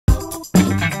Take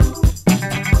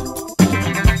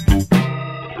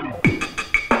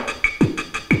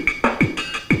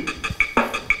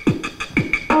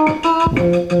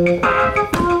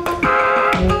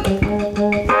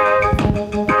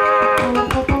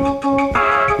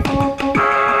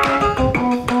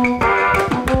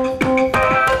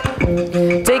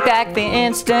back the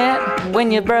instant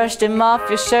when you brushed him off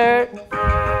your shirt.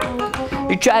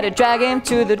 You try to drag him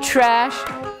to the trash.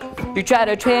 You try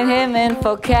to trade him in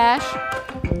for cash.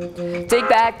 Take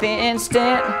back the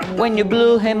instant when you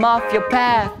blew him off your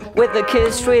path with a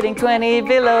kiss reading 20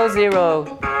 below zero.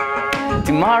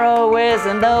 Tomorrow is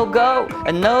a no-go,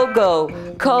 a no-go.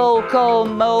 Cold,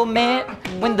 cold moment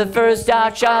when the first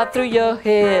dart shot through your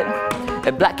head.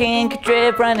 A black ink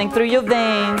drip running through your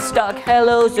veins. Stuck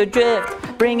hellos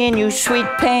adrift, bringing you sweet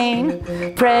pain.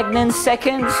 Pregnant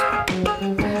seconds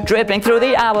dripping through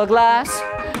the hourglass.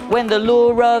 When the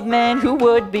lure of men who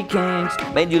would be kings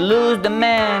made you lose the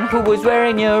man who was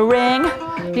wearing your ring.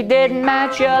 He didn't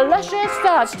match your luscious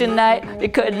thoughts tonight. You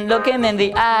couldn't look him in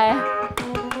the eye.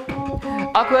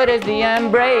 Awkward is the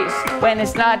embrace when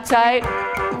it's not tight.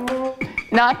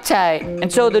 Not tight. And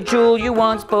so the jewel you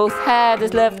once both had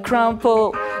is left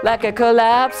crumpled like a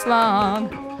collapsed lung,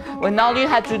 when all you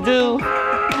had to do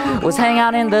was hang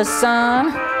out in the sun.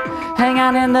 Hang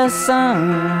out in the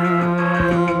sun.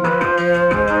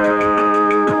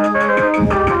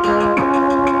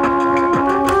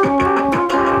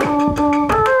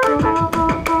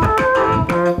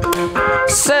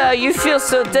 Sir, you feel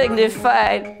so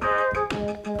dignified.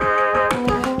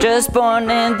 Just born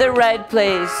in the right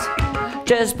place.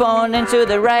 Just born into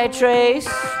the right trace.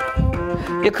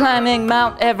 You're climbing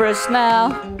Mount Everest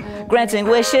now, granting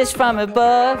wishes from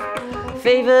above.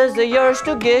 Favors are yours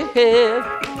to give,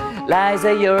 lies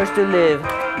are yours to live.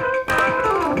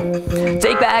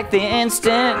 Take back the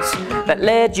instance that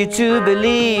led you to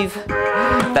believe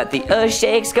that the earth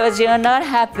shakes cause you're not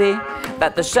happy,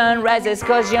 that the sun rises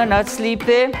cause you're not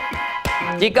sleepy.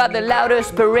 You got the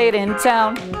loudest parade in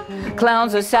town,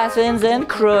 clowns, assassins and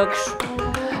crooks.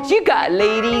 You got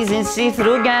ladies in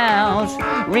see-through gowns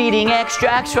reading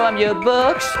extracts from your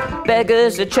books.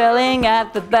 Beggars are trailing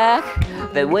at the back,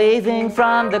 they're waving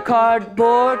from the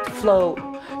cardboard float.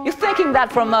 You're thinking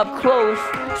that from up close,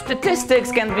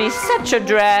 statistics can be such a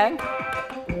drag.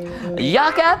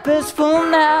 Your cup is full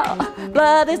now,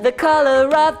 blood is the color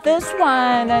of this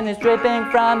wine, and it's dripping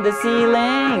from the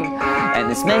ceiling,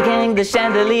 and it's making the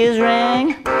chandeliers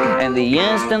ring, and the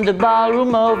instant the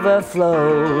ballroom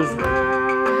overflows,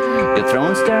 your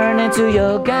thrones turn into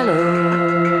your gallows.